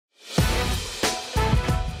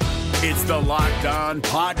It's the Locked On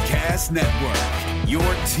Podcast Network, your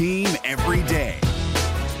team every day.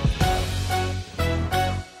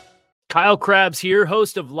 Kyle Krabs here,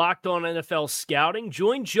 host of Locked On NFL Scouting.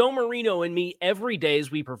 Join Joe Marino and me every day as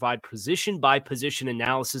we provide position-by-position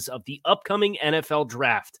analysis of the upcoming NFL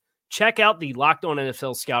Draft. Check out the Locked On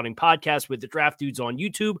NFL Scouting podcast with the Draft Dudes on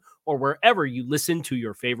YouTube or wherever you listen to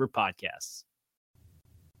your favorite podcasts.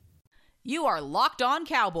 You are Locked On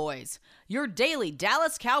Cowboys, your daily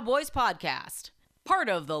Dallas Cowboys podcast. Part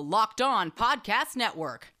of the Locked On Podcast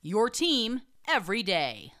Network, your team every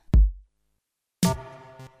day.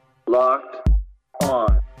 Locked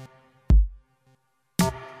On.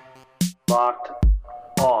 Locked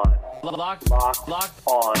On. Locked On. Locked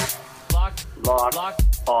On.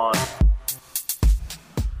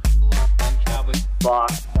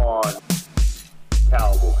 Locked On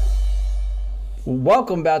Cowboys.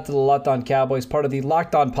 Welcome back to the Locked On Cowboys, part of the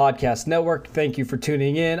Locked On Podcast Network. Thank you for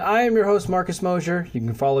tuning in. I am your host, Marcus Mosher. You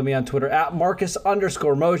can follow me on Twitter at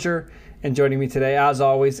Marcus_Mosher. And joining me today, as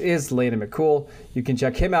always, is Landon McCool. You can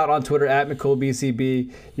check him out on Twitter at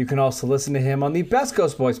McCoolBCB. You can also listen to him on the Best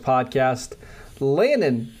Coast Boys podcast.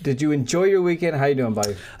 Landon, did you enjoy your weekend? How you doing,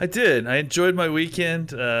 buddy? I did. I enjoyed my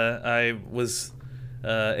weekend. I was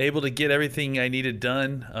able to get everything I needed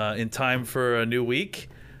done in time for a new week.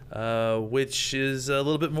 Which is a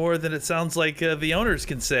little bit more than it sounds like the owners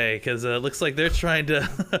can say, because it looks like they're trying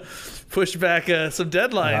to push back some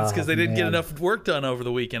deadlines because they didn't get enough work done over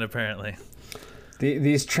the weekend, apparently.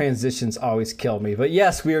 These transitions always kill me. But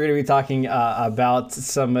yes, we are going to be talking about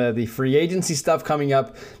some of the free agency stuff coming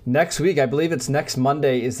up next week. I believe it's next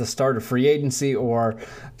Monday is the start of free agency or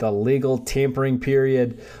the legal tampering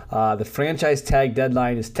period. The franchise tag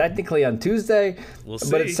deadline is technically on Tuesday, We'll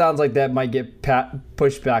see. But it sounds like that might get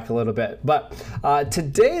pushed back a little bit. But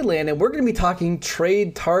today, Landon, we're going to be talking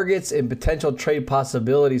trade targets and potential trade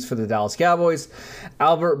possibilities for the Dallas Cowboys.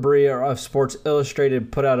 Albert Breer of Sports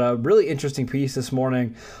Illustrated put out a really interesting piece this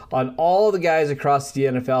morning on all the guys across the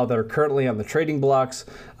NFL that are currently on the trading blocks,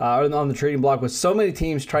 on the trading block with so many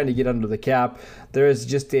teams trying to get under the cap. There is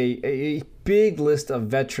just a big list of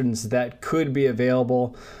veterans that could be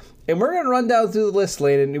available. And we're going to run down through the list,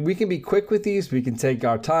 Landon. We can be quick with these. We can take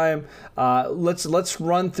our time. Let's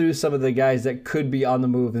run through some of the guys that could be on the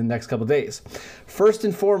move in the next couple of days. First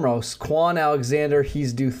and foremost, Quan Alexander.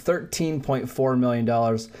 He's due $13.4 million.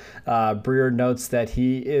 Breer notes that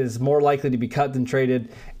he is more likely to be cut than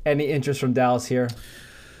traded. Any interest from Dallas here?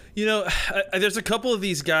 You know, there's a couple of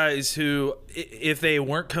these guys who, if they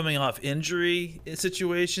weren't coming off injury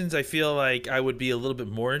situations, I feel like I would be a little bit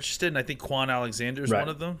more interested. And I think Quan Alexander is one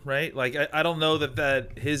of them, right? Like, I don't know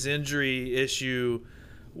that his injury issue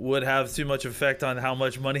would have too much effect on how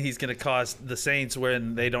much money he's going to cost the Saints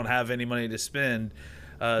when they don't have any money to spend.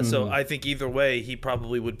 So I think either way, he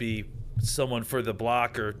probably would be someone for the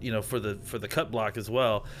block or, for the cut block as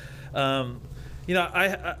well.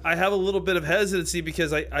 I have a little bit of hesitancy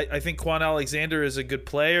because I think Quan Alexander is a good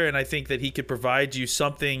player, and I think that he could provide you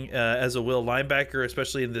something as a will linebacker,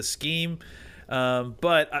 especially in this scheme.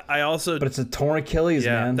 But it's a torn Achilles,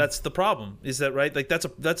 man. That's the problem. Is that right? Like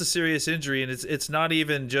that's a serious injury, and it's not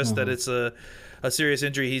even just that it's a serious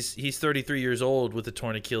injury. He's 33 years old with a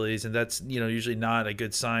torn Achilles, and that's usually not a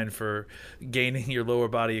good sign for gaining your lower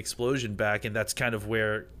body explosion back, and that's kind of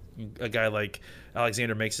where a guy like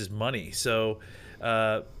Alexander makes his money. So,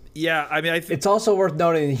 it's also worth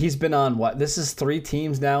noting he's been on this is 3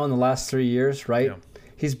 teams now in the last 3 years, right? Yeah.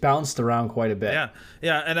 He's bounced around quite a bit.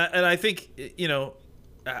 Yeah, and I think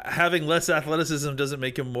having less athleticism doesn't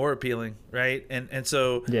make him more appealing, right? And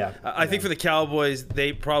so I think for the Cowboys,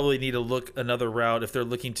 they probably need to look another route if they're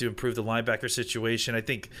looking to improve the linebacker situation. I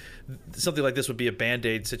think something like this would be a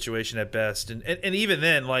Band-Aid situation at best, and even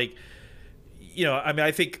then,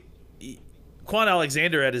 I think Quan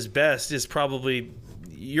Alexander at his best is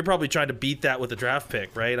you're probably trying to beat that with a draft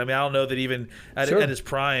pick, right? I don't know that even at his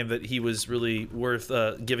prime that he was really worth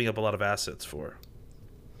giving up a lot of assets for.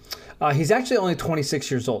 He's actually only 26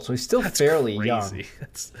 years old, so he's still fairly young.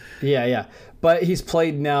 Yeah. But he's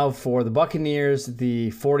played now for the Buccaneers,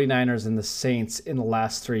 the 49ers, and the Saints in the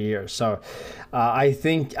last 3 years. So I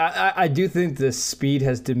do think the speed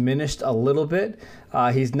has diminished a little bit.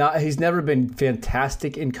 He's never been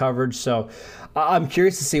fantastic in coverage, so I'm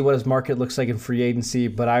curious to see what his market looks like in free agency,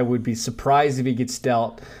 but I would be surprised if he gets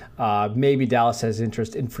dealt maybe Dallas has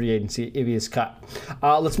interest in free agency if he is cut.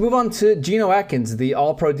 Let's move on to Geno Atkins, the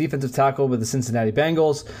all-pro defensive tackle with the Cincinnati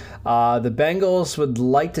Bengals. The Bengals would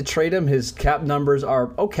like to trade him. His cap numbers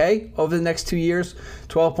are okay over the next 2 years,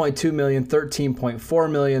 $12.2 million,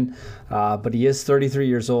 $13.4 million, but he is 33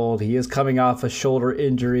 years old. He is coming off a shoulder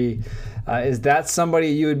injury. Is that somebody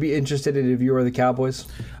you would be interested in if you were the Cowboys?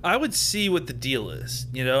 I would see what the deal is.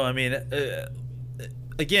 I mean,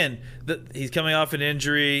 again, he's coming off an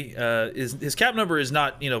injury. His cap number is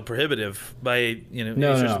not prohibitive by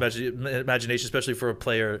imagination, especially for a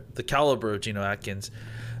player the caliber of Geno Atkins.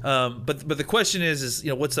 But the question is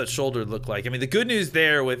what's that shoulder look like? I mean, the good news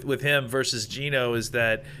there with him versus Geno is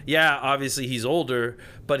that obviously he's older,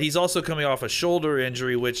 but he's also coming off a shoulder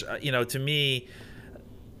injury, which to me,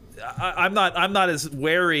 I'm not as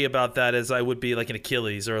wary about that as I would be like an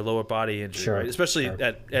Achilles or a lower body injury, right? Especially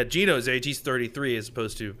at Geno's age. He's 33 as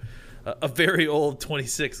opposed to a very old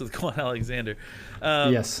 26 with Quan Alexander.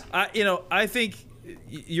 Yes. I think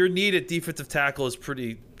your need at defensive tackle is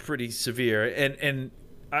pretty severe, and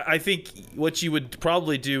I think what you would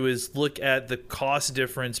probably do is look at the cost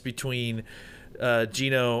difference between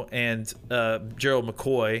Geno and Gerald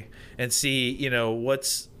McCoy and see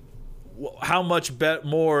how much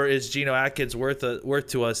more is Geno Atkins worth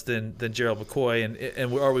to us than Gerald McCoy,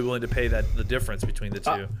 and are we willing to pay the difference between the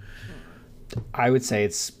two? I would say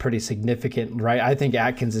it's pretty significant, right? I think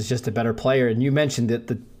Atkins is just a better player, and you mentioned that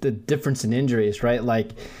the difference in injuries, right?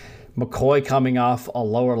 Like McCoy coming off a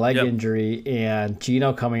lower leg injury and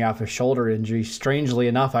Geno coming off a shoulder injury. Strangely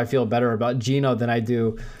enough, I feel better about Geno than I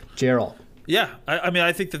do Gerald. Yeah, I mean,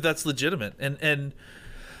 I think that's legitimate, and.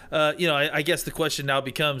 I guess the question now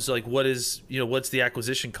becomes like, what's the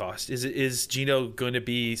acquisition cost? Is Geno going to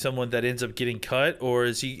be someone that ends up getting cut, or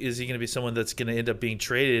is he going to be someone that's going to end up being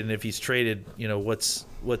traded? And if he's traded, what's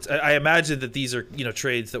I imagine that these are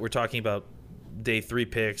trades that we're talking about day 3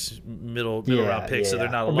 picks, middle round picks, so they're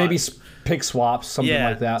not a lot. Maybe pick swaps, something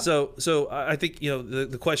like that. So I think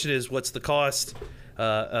the question is, what's the cost?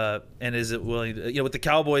 And is it willing to, with the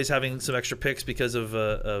Cowboys having some extra picks because of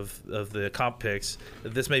the comp picks,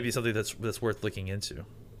 this may be something that's worth looking into.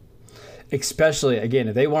 Especially, again,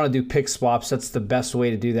 if they want to do pick swaps, that's the best way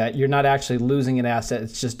to do that. You're not actually losing an asset.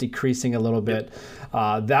 It's just decreasing a little bit.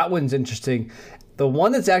 That one's interesting. The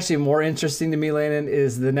one that's actually more interesting to me, Landon,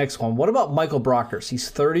 is the next one. What about Michael Brockers? He's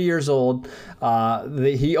 30 years old.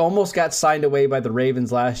 He almost got signed away by the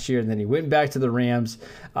Ravens last year, and then he went back to the Rams.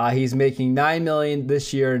 He's making $9 million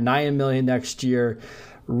this year, $9 million next year.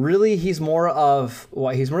 Really, he's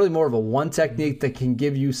really more of a one technique that can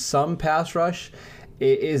give you some pass rush.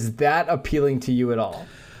 Is that appealing to you at all?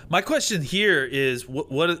 My question here is,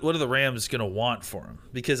 what are the Rams going to want for him?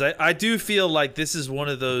 Because I do feel like this is one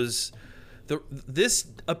of those. This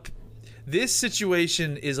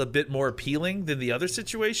situation is a bit more appealing than the other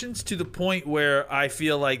situations, to the point where I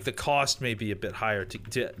feel like the cost may be a bit higher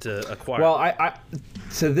to acquire. Well,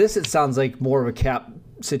 to this it sounds like more of a cap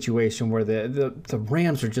situation where the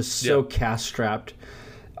Rams are just so cash strapped.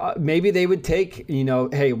 Maybe they would take,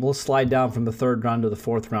 hey, we'll slide down from the 3rd round to the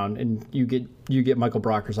 4th round, and you get Michael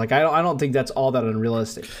Brockers. Like I don't think that's all that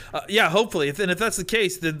unrealistic. Hopefully, if that's the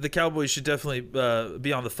case, then the Cowboys should definitely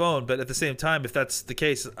be on the phone. But at the same time, if that's the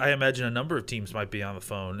case, I imagine a number of teams might be on the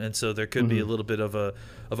phone, and so there could be a little bit of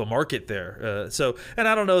a market there. And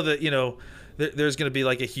I don't know that there's going to be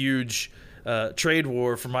like a huge trade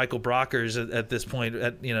war for Michael Brockers at this point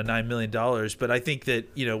at $9 million, but I think that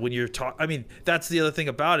when you're that's the other thing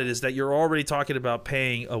about it, is that you're already talking about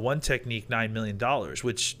paying a one technique $9 million,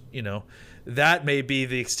 which that may be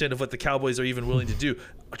the extent of what the Cowboys are even willing to do.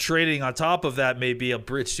 Trading on top of that may be a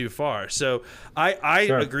bridge too far. So I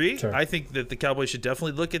agree. Sure. I think that the Cowboys should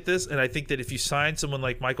definitely look at this, and I think that if you sign someone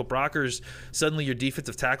like Michael Brockers, suddenly your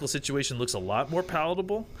defensive tackle situation looks a lot more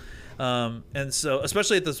palatable. And so,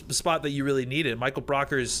 especially at the spot that you really need it, Michael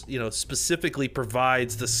Brockers, specifically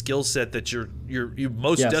provides the skill set that you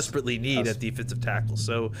most desperately need at defensive tackle.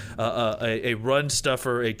 So, a run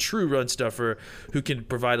stuffer, a true run stuffer, who can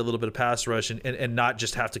provide a little bit of pass rush and not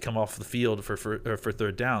just have to come off the field for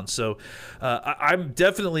 3rd down. So, I'm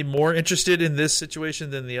definitely more interested in this situation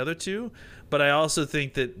than the other two. But I also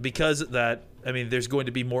think that because of that, there's going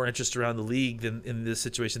to be more interest around the league in this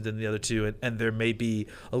situation than the other two, and there may be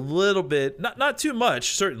a little bit, not too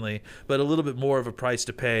much certainly, but a little bit more of a price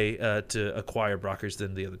to pay to acquire Brockers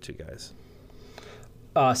than the other two guys.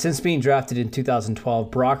 Since being drafted in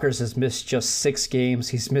 2012, Brockers has missed just 6 games.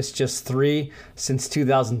 He's missed just 3 since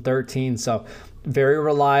 2013. So very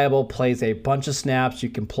reliable, plays a bunch of snaps. You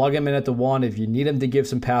can plug him in at the 1. If you need him to give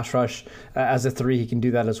some pass rush as a 3, he can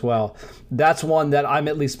do that as well. That's one that I'm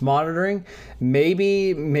at least monitoring.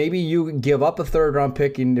 Maybe you give up a 3rd-round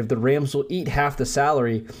pick, and if the Rams will eat half the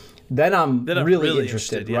salary, then I'm really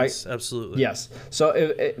interested, right? Yes, absolutely. Yes.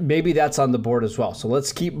 So maybe that's on the board as well. So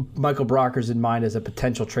let's keep Michael Brockers in mind as a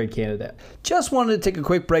potential trade candidate. Just wanted to take a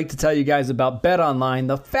quick break to tell you guys about BetOnline,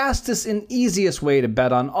 the fastest and easiest way to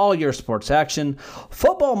bet on all your sports action.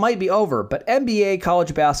 Football might be over, but NBA,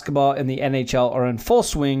 college basketball, and the NHL are in full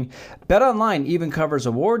swing. BetOnline even covers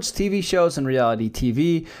awards, TV shows, and reality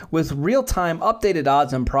TV with real-time updated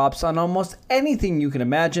odds and props on almost anything you can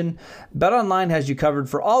imagine. BetOnline has you covered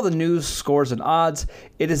for all the news, scores, and odds.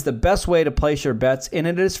 It is the best way to place your bets, and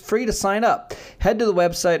it is free to sign up. Head to the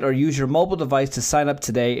website or use your mobile device to sign up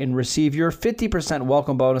today and receive your 50%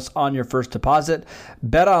 welcome bonus on your first deposit.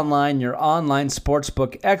 BetOnline, your online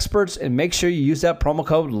sportsbook experts, and make sure you use that promo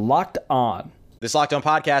code LOCKEDON. This Locked On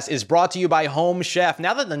podcast is brought to you by Home Chef.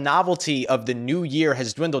 Now that the novelty of the new year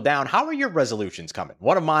has dwindled down, how are your resolutions coming?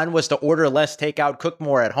 One of mine was to order less takeout, cook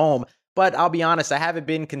more at home, but I'll be honest, I haven't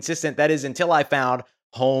been consistent. That is until I found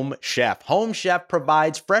Home Chef. Home Chef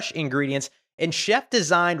provides fresh ingredients and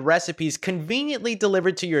chef-designed recipes conveniently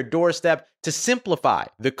delivered to your doorstep to simplify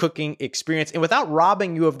the cooking experience and without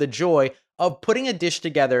robbing you of the joy of putting a dish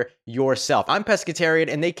together yourself. I'm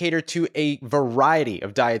pescatarian, and they cater to a variety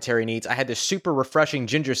of dietary needs. I had this super refreshing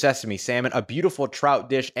ginger sesame salmon, a beautiful trout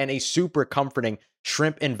dish, and a super comforting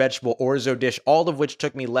shrimp and vegetable orzo dish, all of which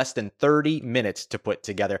took me less than 30 minutes to put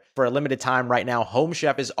together. For a limited time right now, Home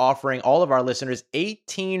Chef is offering all of our listeners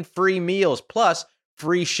 18 free meals, plus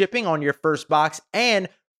free shipping on your first box, and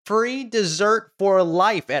free dessert for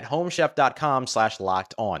life at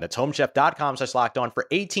homechef.com/lockedon. That's homechef.com/lockedon for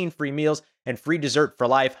 18 free meals and free dessert for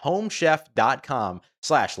life.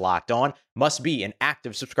 Homechef.com/lockedon. Must be an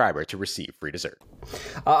active subscriber to receive free dessert.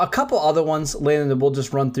 A couple other ones, Landon, that we'll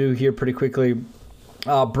just run through here pretty quickly.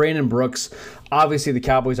 Brandon Brooks. Obviously, the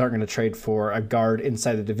Cowboys aren't going to trade for a guard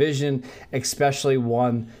inside the division, especially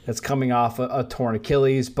one that's coming off a torn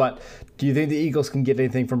Achilles. But do you think the Eagles can get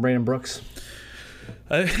anything from Brandon Brooks?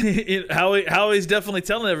 Howie's definitely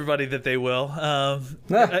telling everybody that they will.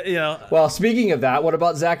 Well, speaking of that, what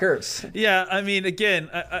about Zach Ertz? Yeah, I mean, again,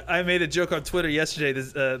 I made a joke on Twitter yesterday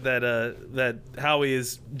that Howie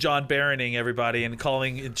is John Barroning everybody and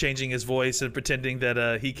changing his voice and pretending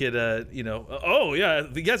that he could, oh yeah,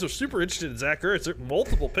 the guys are super interested in Zach Ertz. There are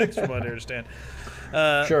multiple picks from what I understand.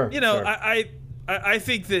 Sure. I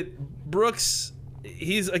think that Brooks.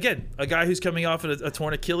 He's, again, a guy who's coming off a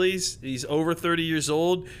torn Achilles. He's over 30 years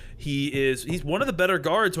old. He's one of the better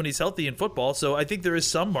guards when he's healthy in football, so I think there is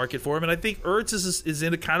some market for him. And I think Ertz is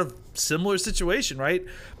in a kind of similar situation, right?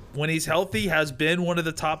 When he's healthy, has been one of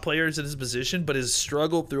the top players in his position, but has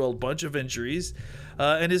struggled through a bunch of injuries,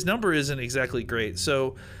 and his number isn't exactly great.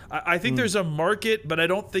 So I think there's a market, but I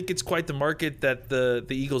don't think it's quite the market that the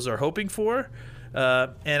Eagles are hoping for.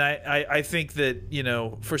 And I think that,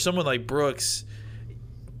 for someone like Brooks,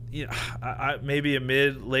 maybe a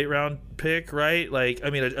late round pick, right? Like, I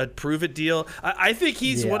mean, a prove it deal. I think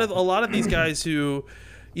he's one of a lot of these guys who,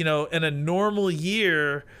 in a normal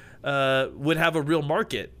year, would have a real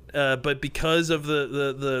market. But because of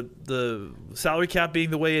the salary cap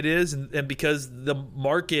being the way it is, and because the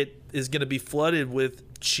market is going to be flooded with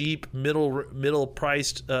cheap middle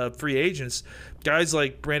priced free agents, guys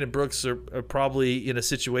like Brandon Brooks are probably in a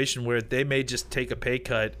situation where they may just take a pay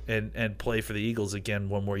cut and play for the Eagles again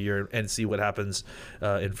one more year and see what happens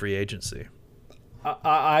in free agency.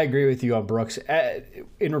 I agree with you on Brooks.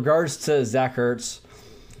 In regards to Zach Ertz,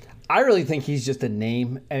 I really think he's just a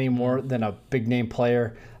name anymore than a big name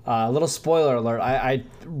player. A little spoiler alert, I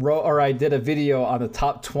did a video on the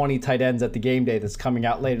top 20 tight ends at the game day that's coming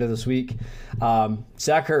out later this week.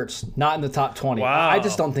 Zach Ertz, not in the top 20. Wow. I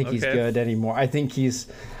just don't think he's good anymore. I think he's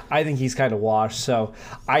kind of washed. So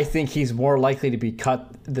I think he's more likely to be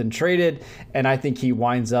cut than traded, and I think he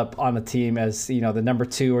winds up on a team as the number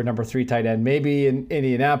 2 or number 3 tight end, maybe in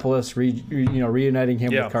Indianapolis, reuniting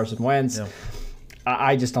him with Carson Wentz. Yeah.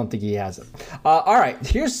 I just don't think he has it. All right,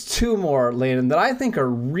 here's 2 more, Landon, that I think are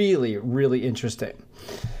really, really interesting.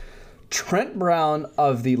 Trent Brown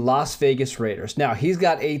of the Las Vegas Raiders. Now, he's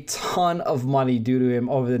got a ton of money due to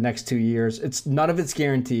him over the next 2 years. None of it's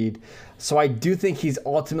guaranteed. So I do think he's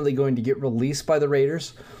ultimately going to get released by the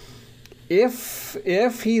Raiders.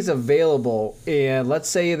 If he's available, and let's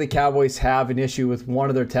say the Cowboys have an issue with one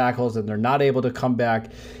of their tackles and they're not able to come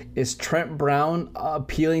back, is Trent Brown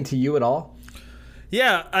appealing to you at all?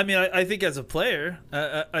 Yeah, I mean, I think as a player,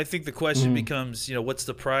 I think the question becomes, what's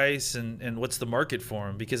the price and what's the market for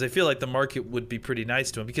him? Because I feel like the market would be pretty nice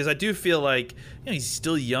to him. Because I do feel like he's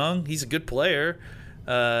still young, he's a good player,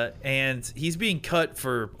 and he's being cut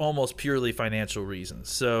for almost purely financial reasons.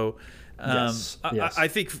 So. Yes. I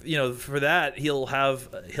think for that he'll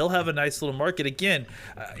have a nice little market. Again,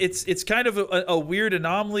 it's kind of a weird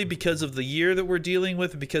anomaly because of the year that we're dealing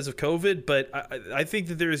with, because of COVID. But I think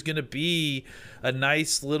that there is going to be a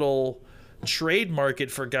nice little trade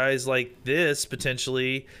market for guys like this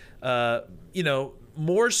potentially.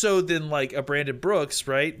 More so than like a Brandon Brooks,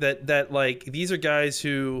 right? That like these are guys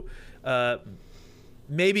who.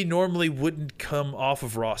 Maybe normally wouldn't come off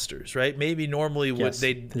of rosters, right? Maybe normally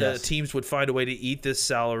teams would find a way to eat this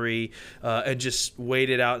salary and just wait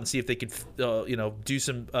it out and see if they could, do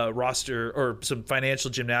some roster or some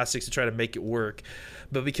financial gymnastics to try to make it work.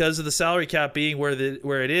 But because of the salary cap being where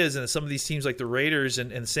it is, and some of these teams like the Raiders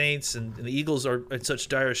and Saints and the Eagles are in such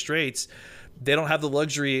dire straits, they don't have the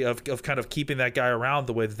luxury of kind of keeping that guy around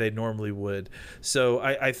the way that they normally would. So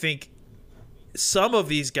I think some of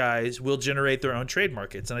these guys will generate their own trade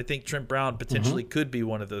markets, and I think Trent Brown potentially could be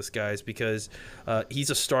one of those guys because he's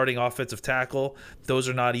a starting offensive tackle. Those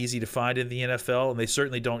are not easy to find in the NFL, and they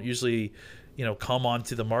certainly don't usually come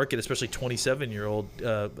onto the market, especially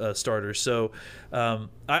 27-year-old starters. So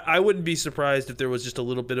I wouldn't be surprised if there was just a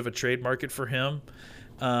little bit of a trade market for him.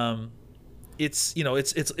 It's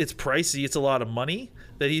pricey. It's a lot of money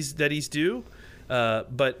that he's due.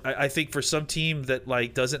 But I think for some team that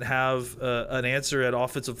like doesn't have an answer at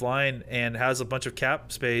offensive line and has a bunch of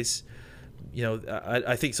cap space,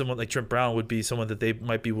 I think someone like Trent Brown would be someone that they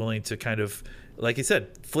might be willing to kind of, like I said,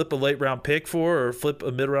 flip a late round pick for or flip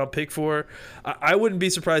a mid round pick for. I wouldn't be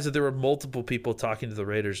surprised if there were multiple people talking to the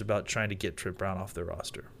Raiders about trying to get Trent Brown off their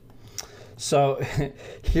roster. So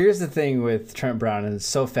here's the thing with Trent Brown, and it's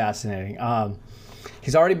so fascinating.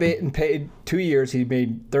 He's already been paid 2 years. He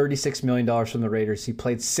made $36 million from the Raiders. He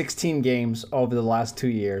played 16 games over the last 2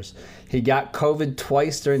 years. He got COVID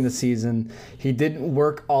twice during the season. He didn't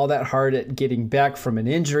work all that hard at getting back from an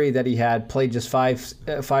injury that he had, played just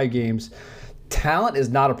five games. Talent is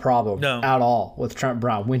not a problem at all with Trent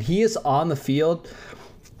Brown. When he is on the field,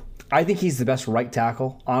 I think he's the best right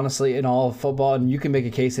tackle, honestly, in all of football. And you can make a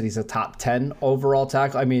case that he's a top 10 overall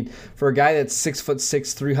tackle. I mean, for a guy that's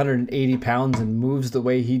 6'6", 380 pounds and moves the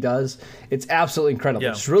way he does, it's absolutely incredible.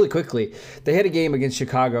 Yeah. Just really quickly, they had a game against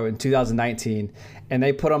Chicago in 2019, and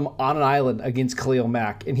they put him on an island against Khalil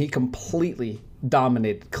Mack, and he completely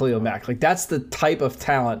dominated Khalil Mack. Like, that's the type of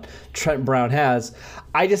talent Trent Brown has.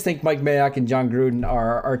 I just think Mike Mayock and John Gruden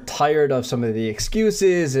are tired of some of the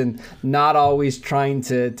excuses and not always trying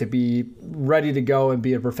to be ready to go and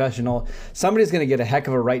be a professional. Somebody's going to get a heck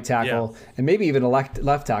of a right tackle and maybe even a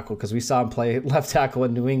left tackle, because we saw him play left tackle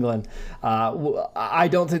in New England. I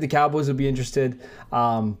don't think the Cowboys would be interested,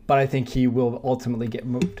 but I think he will ultimately get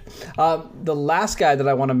moved. The last guy that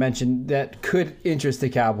I want to mention that could interest the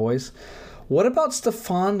Cowboys, what about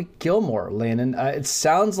Stephon Gilmore, Landon? It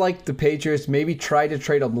sounds like the Patriots maybe tried to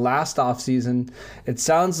trade him last offseason. It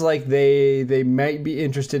sounds like they might be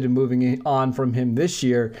interested in moving on from him this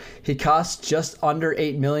year. He costs just under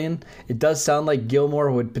 $8 million. It does sound like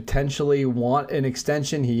Gilmore would potentially want an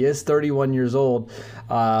extension. He is 31 years old,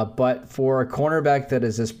 but for a cornerback that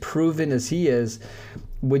is as proven as he is,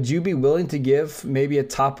 would you be willing to give maybe a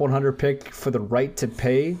top 100 pick for the right to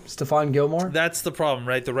pay Stephon Gilmore? That's the problem,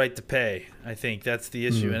 right? The right to pay. I think that's the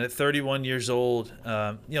issue. And at 31 years old,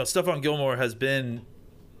 Stephon Gilmore has been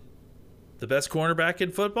the best cornerback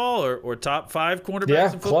in football or top 5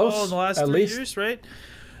 cornerbacks in football in the last 3 years, right?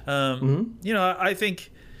 I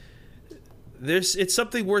think it's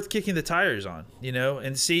something worth kicking the tires on,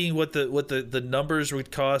 and seeing what the numbers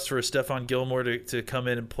would cost for a Stephon Gilmore to come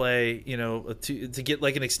in and play, to get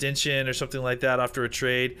like an extension or something like that after a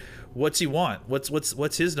trade. What's he want?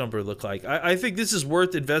 What's his number look like? I think this is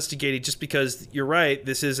worth investigating, just because you're right.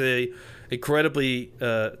 This is a incredibly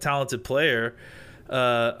talented player.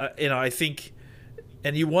 I think.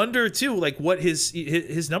 And you wonder too, like what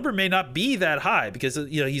his number may not be that high, because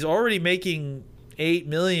he's already making $8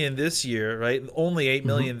 million this year, right? Only $8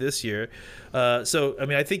 million this year. So I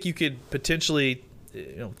mean, I think you could potentially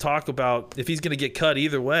talk about if he's going to get cut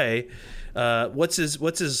either way. What's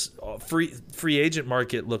his free agent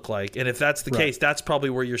market look like? And if that's the case, that's probably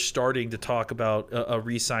where you're starting to talk about a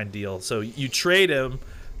re-sign deal. So you trade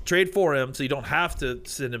for him, so you don't have to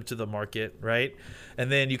send him to the market, right?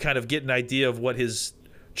 And then you kind of get an idea of what his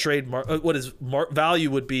what his value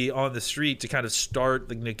would be on the street to kind of start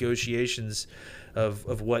the negotiations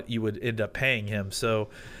of what you would end up paying him. So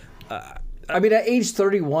I mean, at age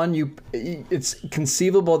 31, it's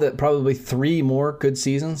conceivable that probably 3 more good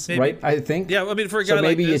seasons, maybe. Right? I think. Yeah, I mean, for a guy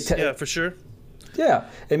like this, yeah, for sure. Yeah,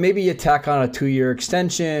 and maybe you tack on a 2-year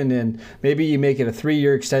extension, and maybe you make it a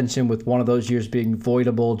 3-year extension with one of those years being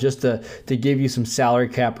voidable, just to give you some salary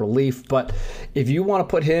cap relief. But if you want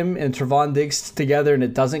to put him and Trevon Diggs together, and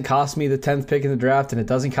it doesn't cost me the 10th pick in the draft, and it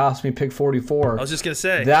doesn't cost me pick 44, I was just gonna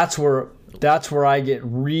say that's where I get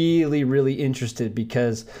really, really interested,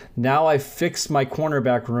 because now I've fixed my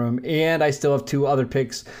cornerback room and I still have 2 other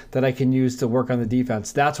picks that I can use to work on the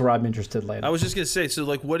defense. That's where I'm interested, Landon. I was just going to say, so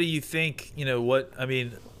like, what do you think,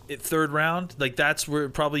 third round, like that's where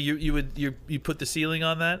probably you put the ceiling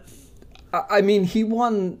on that? I mean, he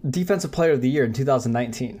won Defensive Player of the Year in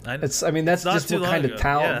 2019. That's just what kind of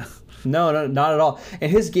talent. Yeah. No, not at all. And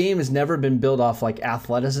his game has never been built off like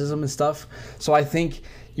athleticism and stuff. So I think,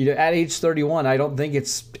 at age 31, I don't think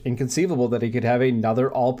it's inconceivable that he could have another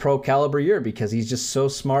all-pro caliber year, because he's just so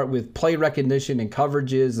smart with play recognition and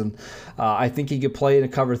coverages, and I think he could play in a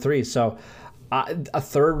cover 3. So a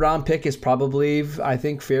third-round pick is probably, I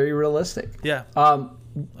think, very realistic. Yeah, I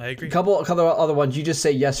agree. A couple other ones. You just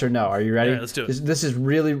say yes or no. Are you ready? Yeah, let's do it. This is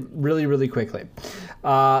really, really, really quickly.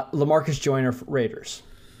 LaMarcus Joyner, Raiders.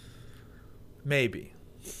 Maybe.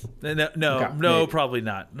 No, probably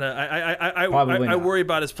not. I worry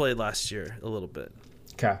about his play last year a little bit.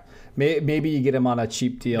 Okay, maybe you get him on a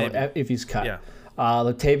cheap deal if he's cut. Yeah.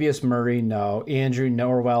 Latavius Murray, no. Andrew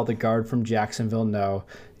Norwell, the guard from Jacksonville, no.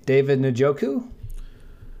 David Njoku.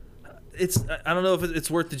 I don't know if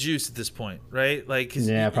it's worth the juice at this point, right? Like,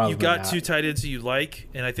 probably you've got not. 2 tight ends you like,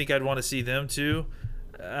 and I think I'd want to see them too.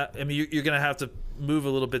 I mean, you're going to have to move a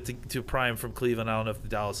little bit to prime from Cleveland. I don't know if the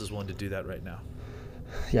Dallas is willing to do that right now.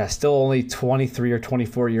 Yeah, still only 23 or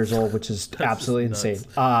 24 years old, which is absolutely insane.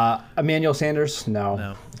 Emmanuel Sanders,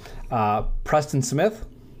 no. Preston Smith?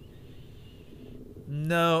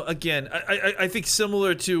 No. Again, I think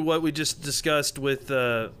similar to what we just discussed with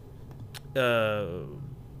my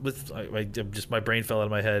brain fell out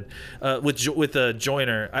of my head with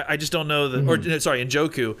Joyner. I just don't know that,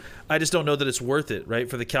 Njoku. I just don't know that it's worth it, right,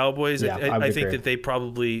 for the Cowboys. Yeah, I think that they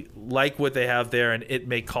probably like what they have there, and it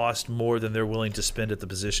may cost more than they're willing to spend at the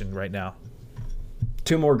position right now.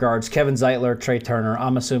 2 more guards: Kevin Zeitler, Trey Turner.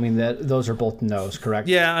 I'm assuming that those are both no's, correct?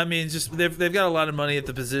 Yeah, I mean, just they've got a lot of money at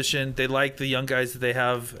the position. They like the young guys that they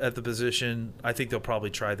have at the position. I think they'll probably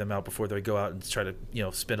try them out before they go out and try to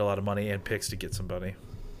spend a lot of money and picks to get somebody.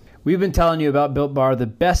 We've been telling you about Built Bar, the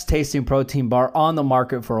best tasting protein bar on the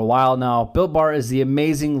market for a while now. Built Bar is the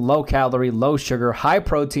amazing low-calorie, low-sugar,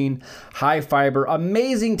 high-protein, high-fiber,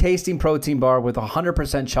 amazing tasting protein bar with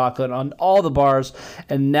 100% chocolate on all the bars.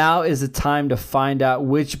 And now is the time to find out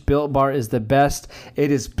which Built Bar is the best.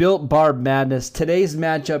 It is Built Bar Madness. Today's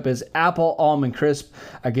matchup is Apple Almond Crisp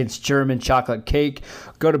against German Chocolate Cake.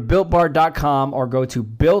 Go to BuiltBar.com or go to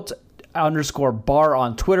Built_bar on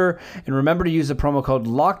Twitter, and remember to use the promo code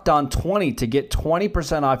LOCKEDON20 to get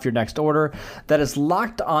 20% off your next order. That is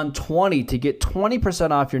LOCKEDON20 to get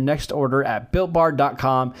 20% off your next order at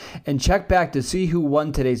BuiltBar.com, and check back to see who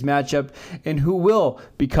won today's matchup and who will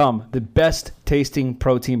become the best tasting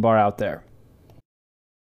protein bar out there.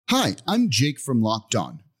 Hi, I'm Jake from Locked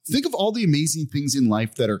On. Think of all the amazing things in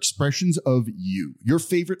life that are expressions of you, your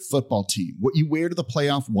favorite football team, what you wear to the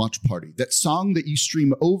playoff watch party, that song that you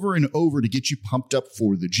stream over and over to get you pumped up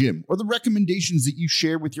for the gym, or the recommendations that you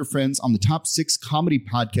share with your friends on the top 6 comedy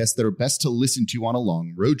podcasts that are best to listen to on a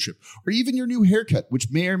long road trip, or even your new haircut,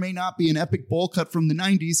 which may or may not be an epic bowl cut from the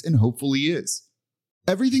 90s and hopefully is.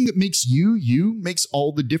 Everything that makes you, you makes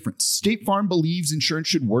all the difference. State Farm believes insurance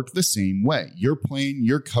should work the same way. Your plan,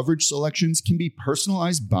 your coverage selections can be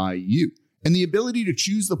personalized by you. And the ability to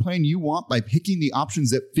choose the plan you want by picking the options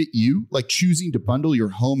that fit you, like choosing to bundle your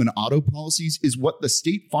home and auto policies, is what the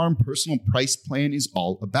State Farm Personal Price Plan is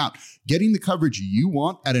all about. Getting the coverage you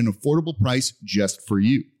want at an affordable price just for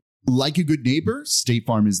you. Like a good neighbor, State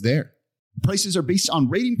Farm is there. Prices are based on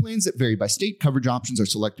rating plans that vary by state. Coverage options are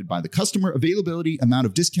selected by the customer. Availability, amount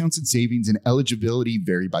of discounts and savings, and eligibility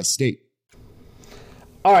vary by state.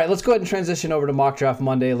 All right, let's go ahead and transition over to Mock Draft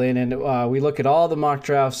Monday, Lynn. And we look at all the mock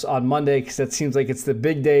drafts on Monday because that seems like it's the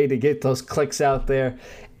big day to get those clicks out there.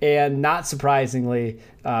 And not surprisingly,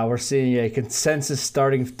 we're seeing a consensus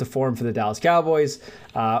starting to form for the Dallas Cowboys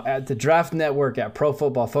at the Draft Network, at Pro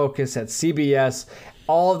Football Focus, at CBS.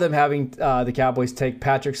 All of them having the Cowboys take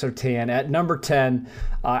Patrick Surtain at number 10.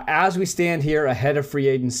 As we stand here ahead of free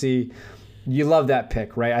agency, You love that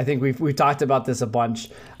pick, right? I think we've talked about this a bunch.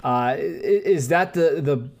 Is that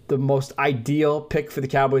the most ideal pick for the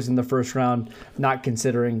Cowboys in the first round, not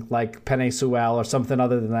considering like Penei Sewell or something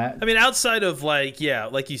other than that? I mean, outside of like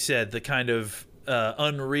you said, the kind of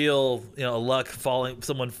unreal, luck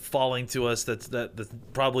someone falling to us that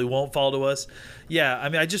probably won't fall to us. Yeah, I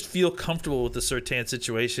mean, I just feel comfortable with the Surtain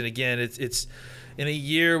situation. Again, it's in a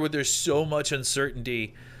year where there's so much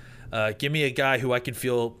uncertainty. Give me a guy who I can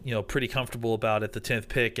feel pretty comfortable about at the 10th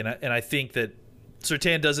pick, and I think that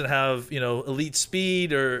Surtain doesn't have elite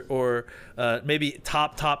speed or maybe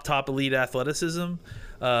top elite athleticism.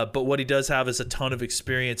 But what he does have is a ton of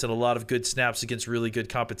experience and a lot of good snaps against really good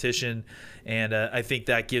competition. And I think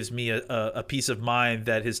that gives me a peace of mind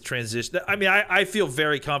that his transition – I mean, I feel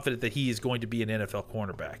very confident that he is going to be an NFL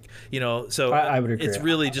cornerback. So I would agree. It's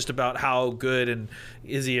really just about how good and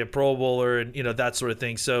is he a Pro Bowler and, that sort of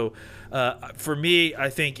thing. So for me, I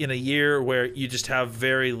think in a year where you just have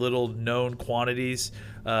very little known quantities –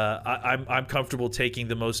 I'm comfortable taking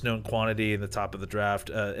the most known quantity in the top of the draft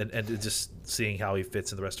and just seeing how he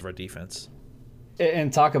fits in the rest of our defense.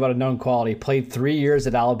 And talk about a known quality. Played 3 years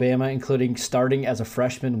at Alabama, including starting as a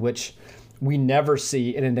freshman, which we never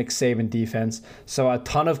see in a Nick Saban defense. So a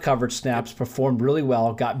ton of coverage snaps, performed really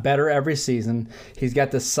well, got better every season. He's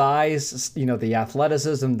got the size, the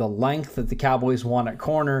athleticism, the length that the Cowboys want at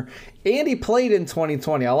corner. And he played in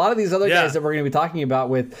 2020. A lot of these other guys that we're going to be talking about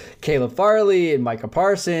with Caleb Farley and Micah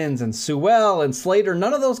Parsons and Sewell and Slater,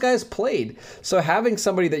 none of those guys played. So having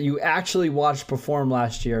somebody that you actually watched perform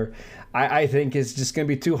last year, I think is just going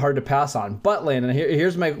to be too hard to pass on. But Landon,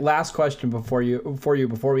 here's my last question before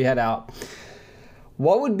we head out.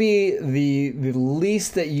 What would be the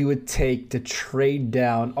least that you would take to trade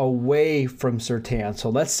down away from Surtain? So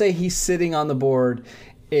let's say he's sitting on the board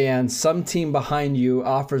and some team behind you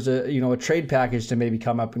offers a trade package to maybe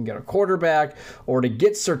come up and get a quarterback or to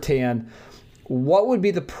get Surtain. What would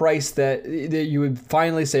be the price that you would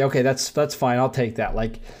finally say, okay, that's fine, I'll take that?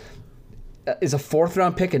 Like, is a 4th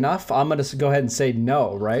round pick enough? I'm going to go ahead and say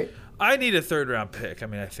no, right? I need a 3rd round pick. I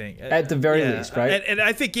mean, I think at the very least, right? And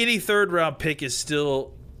I think any 3rd round pick is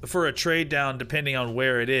still, for a trade down, depending on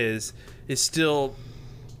where it is still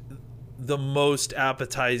the most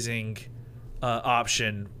appetizing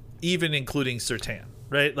option, even including Surtain,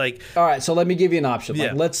 right? Like, all right, so let me give you an option.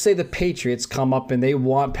 Yeah. Let's say the Patriots come up and they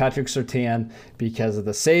want Patrick Surtain because of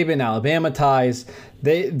the Saban Alabama ties.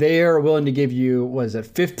 They are willing to give you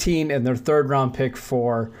 15 and their 3rd round pick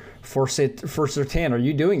for Surtain. Are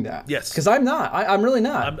you doing that? Yes. Because I'm not. I'm really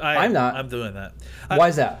not. I'm not. I'm doing that. Why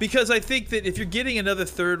is that? Because I think that if you're getting another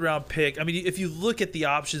 3rd round pick, I mean, if you look at the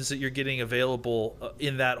options that you're getting available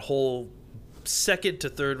in that whole 2nd to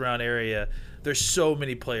 3rd round area, there's so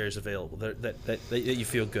many players available that you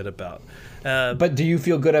feel good about. But do you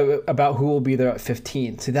feel good about who will be there at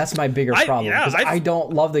 15? See, that's my bigger problem. Because I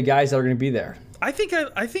don't love the guys that are going to be there. I think I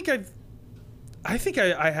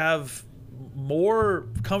have more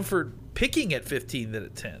comfort picking at 15 than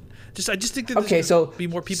at 10. I just think that there's going to be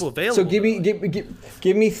more people available. So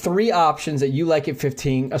give me 3 options that you like at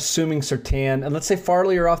 15, assuming Surtain, and let's say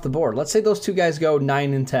Farley are off the board. Let's say those 2 guys go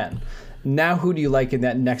 9 and 10. Now, who do you like in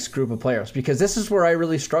that next group of players? Because this is where I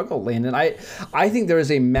really struggle, Landon. I think there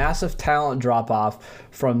is a massive talent drop-off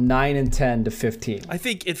from 9 and 10 to 15. I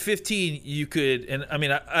think at 15 you could, and I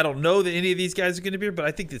mean, I don't know that any of these guys are going to be here, but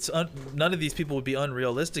I think none of these people would be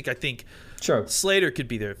unrealistic. I think Slater could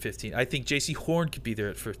be there at 15. I think J.C. Horn could be there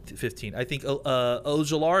at 15. I think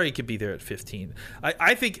Ojulari could be there at 15.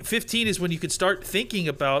 I think 15 is when you could start thinking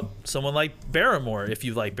about someone like Barrymore, if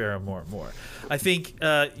you like Barrymore more. I think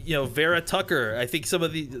Vera Tucker. I think some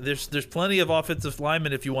of there's plenty of offensive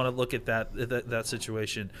linemen if you want to look at that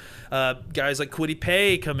situation. Guys like Kwity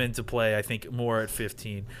Paye come into play, I think, more at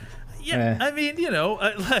 15. Yeah, I mean,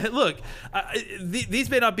 look, these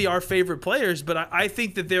may not be our favorite players, but I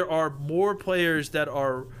think that there are more players that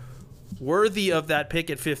are worthy of that pick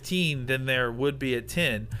at 15 than there would be at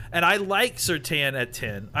 10. And I like Surtain at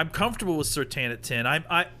 10. I'm comfortable with Surtain at 10.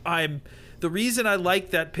 I'm the reason I like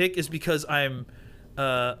that pick is because I'm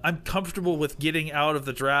comfortable with getting out of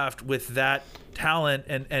the draft with that talent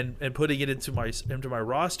and putting it into my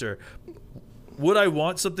roster. Would I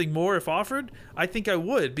want something more if offered? I think I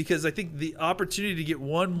would, because I think the opportunity to get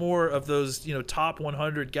one more of those, top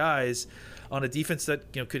 100 guys on a defense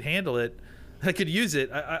that could handle it, that could use it.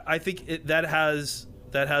 I think that has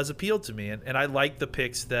appealed to me, and I like the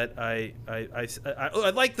picks that I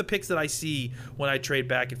like the picks that I see when I trade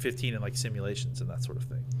back at 15 in like simulations and that sort of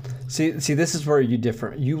thing. See, this is where you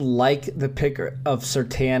differ. You like the pick of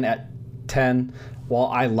Surtain at 10, well,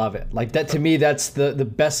 I love it. Like that, to me, that's the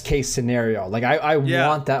best case scenario. Like I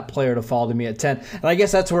want that player to fall to me at 10. And I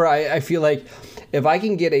guess that's where I feel like if I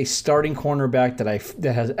can get a starting cornerback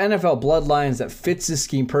that has NFL bloodlines, that fits the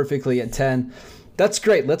scheme perfectly at 10, that's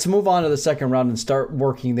great. Let's move on to the second round and start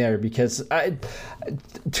working there, because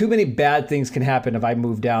too many bad things can happen if I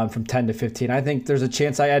move down from 10 to 15. I think there's a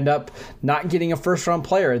chance I end up not getting a first-round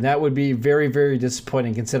player, and that would be very, very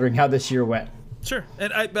disappointing considering how this year went. Sure,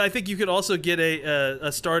 and I think you could also get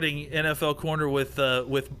a starting NFL corner with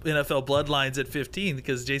NFL bloodlines at 15,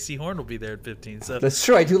 because J.C. Horn will be there at 15. So that's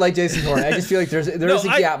true. I do like J.C. Horn. I just feel like there is a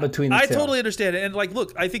gap between the two. I totally understand it, and like,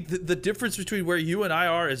 look, I think the difference between where you and I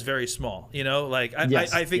are is very small. You know, like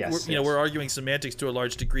I think we're arguing semantics to a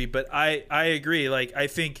large degree, but I agree. Like I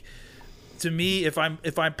think, to me, if I'm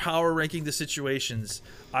power ranking the situations,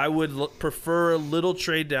 I would prefer a little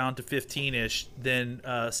trade down to 15-ish than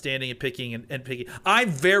standing and picking and picking. I'm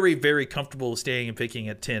very, very comfortable staying and picking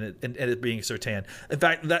at 10 and it being Surtain. In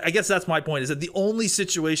fact, I guess that's my point, is that the only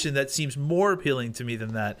situation that seems more appealing to me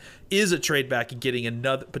than that is a trade back and getting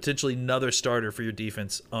potentially another starter for your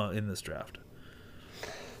defense in this draft.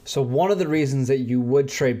 So one of the reasons that you would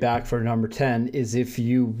trade back for number 10 is if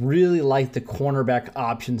you really like the cornerback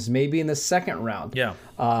options, maybe in the second round. Yeah.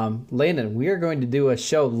 Landon, we are going to do a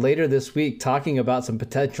show later this week talking about some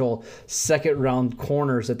potential second round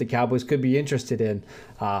corners that the Cowboys could be interested in.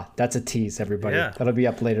 That's a tease, everybody. Yeah. That'll be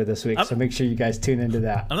up later this week, so make sure you guys tune into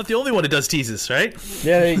that. I'm not the only one who does teases, right?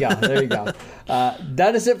 Yeah, there you go. There you go.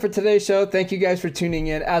 That is it for today's show. Thank you guys for tuning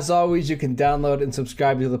in. As always, you can download and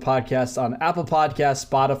subscribe to the podcast on Apple Podcasts,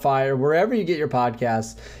 Spotify, or wherever you get your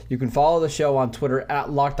podcasts. You can follow the show on Twitter at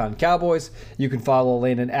LockedOnCowboys. You can follow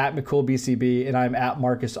Landon at McCoolBCB, and I'm at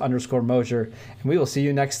Marcus_Mosher. And we will see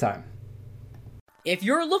you next time. If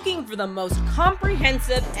you're looking for the most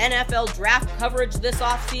comprehensive NFL draft coverage this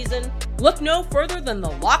offseason, look no further than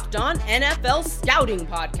the Locked On NFL Scouting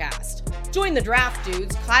Podcast. Join the draft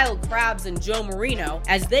dudes, Kyle Krabs and Joe Marino,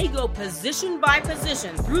 as they go position by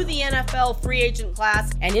position through the NFL free agent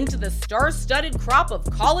class and into the star-studded crop of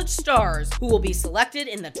college stars who will be selected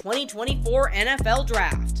in the 2024 NFL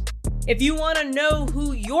Draft. If you want to know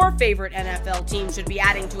who your favorite NFL team should be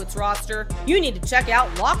adding to its roster, you need to check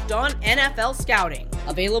out Locked On NFL Scouting,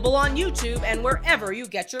 available on YouTube and wherever you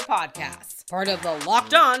get your podcasts. Part of the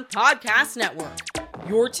Locked On Podcast Network,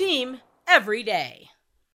 your team every day.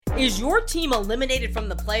 Is your team eliminated from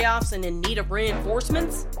the playoffs and in need of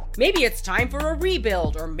reinforcements? Maybe it's time for a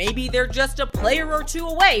rebuild, or maybe they're just a player or two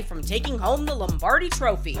away from taking home the Lombardi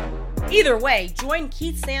Trophy. Either way, join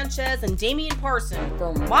Keith Sanchez and Damian Parson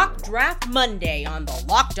for Mock Draft Monday on the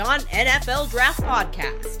Locked On NFL Draft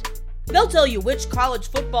Podcast. They'll tell you which college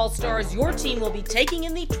football stars your team will be taking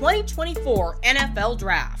in the 2024 NFL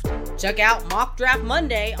Draft. Check out Mock Draft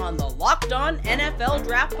Monday on the Locked On NFL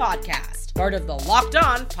Draft Podcast, part of the Locked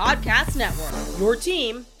On Podcast Network, your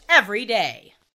team every day.